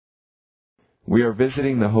We are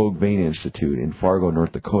visiting the HogueVeinInstitute in Fargo,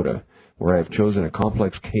 North Dakota, where I have chosen a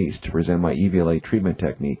complex case to present my EVLA treatment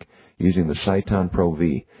technique using the Cyton Pro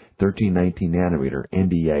V 1319 nanometer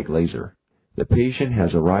ND-YAG laser. The patient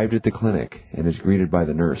has arrived at the clinic and is greeted by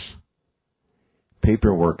the nurse.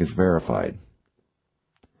 Paperwork is verified.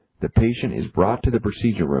 The patient is brought to the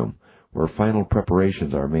procedure room where final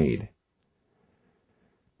preparations are made.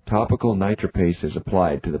 Topical nitropase is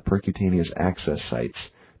applied to the percutaneous access sites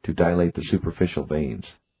to dilate the superficial veins.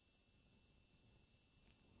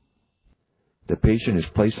 The patient is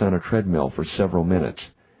placed on a treadmill for several minutes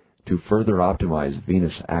to further optimize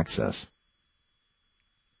venous access.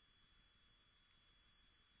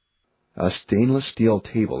 A stainless steel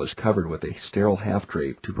table is covered with a sterile half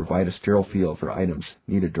drape to provide a sterile field for items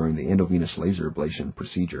needed during the endovenous laser ablation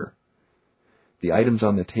procedure. The items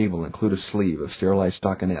on the table include a sleeve of sterilized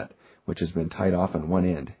stockinette, which has been tied off on one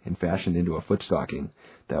end and fashioned into a foot stocking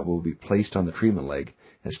that will be placed on the treatment leg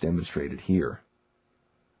as demonstrated here.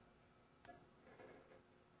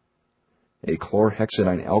 A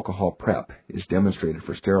chlorhexidine alcohol prep is demonstrated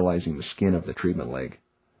for sterilizing the skin of the treatment leg.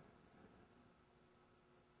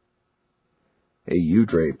 A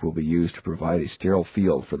U-drape will be used to provide a sterile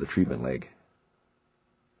field for the treatment leg.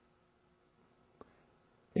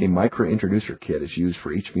 A micro-introducer kit is used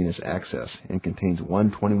for each venous access and contains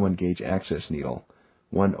one 21-gauge access needle,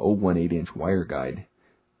 one 0.18-inch wire guide,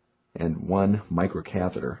 and one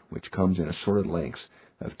microcatheter, which comes in assorted lengths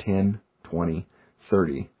of 10, 20,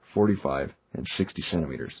 30, 45, and 60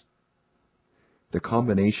 centimeters. The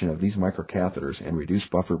combination of these microcatheters and reduced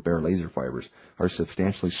buffer bare laser fibers are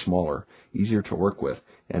substantially smaller, easier to work with,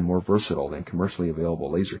 and more versatile than commercially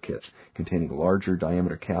available laser kits containing larger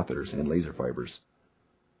diameter catheters and laser fibers.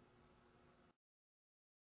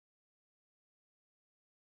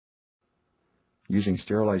 Using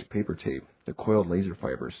sterilized paper tape, the coiled laser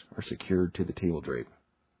fibers are secured to the table drape.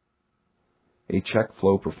 A check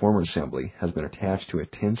flow performer assembly has been attached to a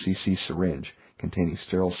 10 cc syringe containing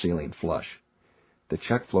sterile saline flush. The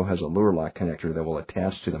check flow has a lure lock connector that will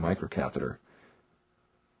attach to the microcatheter.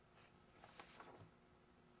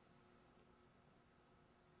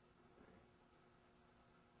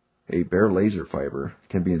 A bare laser fiber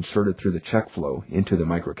can be inserted through the check flow into the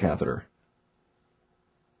microcatheter.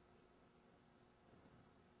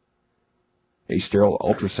 A sterile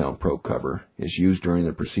ultrasound probe cover is used during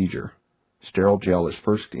the procedure. Sterile gel is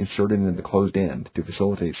first inserted into the closed end to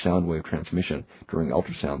facilitate sound wave transmission during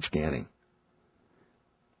ultrasound scanning.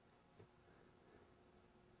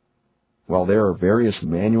 While there are various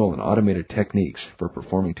manual and automated techniques for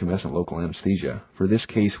performing tumescent local anesthesia, for this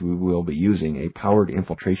case we will be using a powered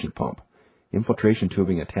infiltration pump. Infiltration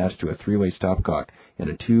tubing attached to a 3-way stopcock and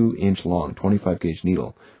a 2-inch long 25-gauge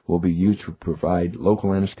needle will be used to provide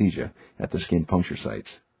local anesthesia at the skin puncture sites.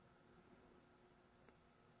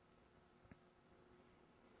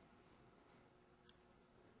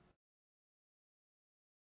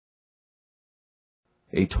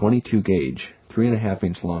 A 22-gauge,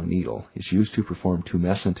 3.5-inch long needle is used to perform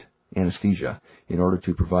tumescent anesthesia in order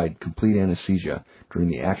to provide complete anesthesia during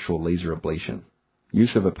the actual laser ablation.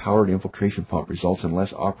 Use of a powered infiltration pump results in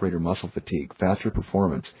less operator muscle fatigue, faster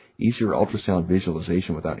performance, easier ultrasound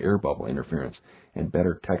visualization without air bubble interference, and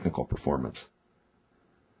better technical performance.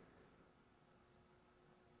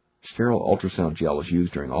 Sterile ultrasound gel is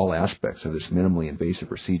used during all aspects of this minimally invasive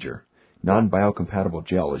procedure. Non-biocompatible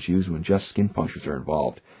gel is used when just skin punctures are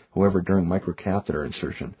involved. However, during microcatheter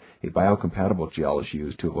insertion, a biocompatible gel is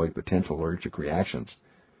used to avoid potential allergic reactions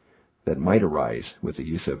that might arise with the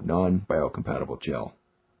use of non-biocompatible gel.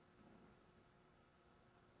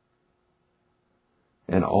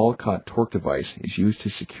 An all-caught torque device is used to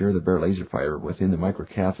secure the bare laser fiber within the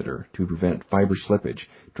microcatheter to prevent fiber slippage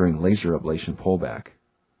during laser ablation pullback.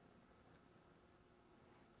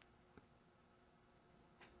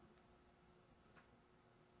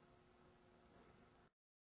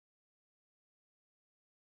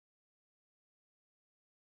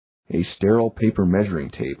 A sterile paper measuring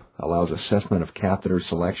tape allows assessment of catheter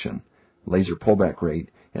selection, laser pullback rate,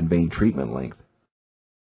 and vein treatment length.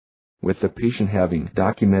 With the patient having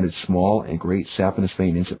documented small and great saphenous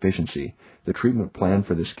vein insufficiency, the treatment plan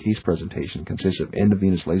for this case presentation consists of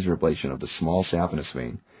endovenous laser ablation of the small saphenous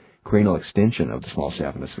vein, cranial extension of the small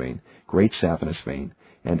saphenous vein, great saphenous vein,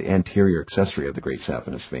 and anterior accessory of the great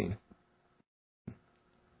saphenous vein.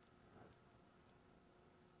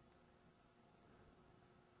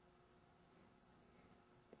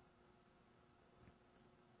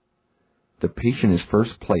 The patient is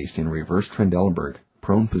first placed in reverse Trendelenburg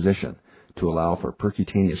prone position to allow for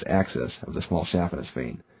percutaneous access of the small saphenous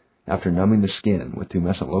vein. After numbing the skin with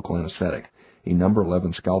tumescent local anesthetic, a number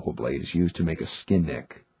 11 scalpel blade is used to make a skin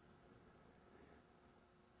nick.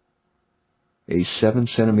 A 7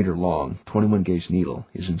 cm long 21 gauge needle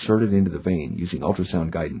is inserted into the vein using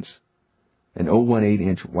ultrasound guidance. An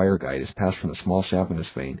 0.18-inch wire guide is passed from the small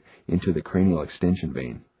saphenous vein into the cranial extension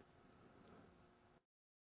vein.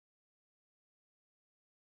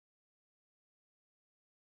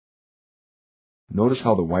 Notice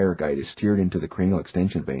how the wire guide is steered into the cranial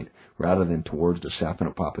extension vein rather than towards the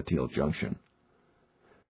saphenopopliteal junction.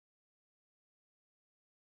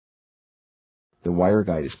 The wire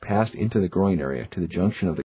guide is passed into the groin area to the junction of the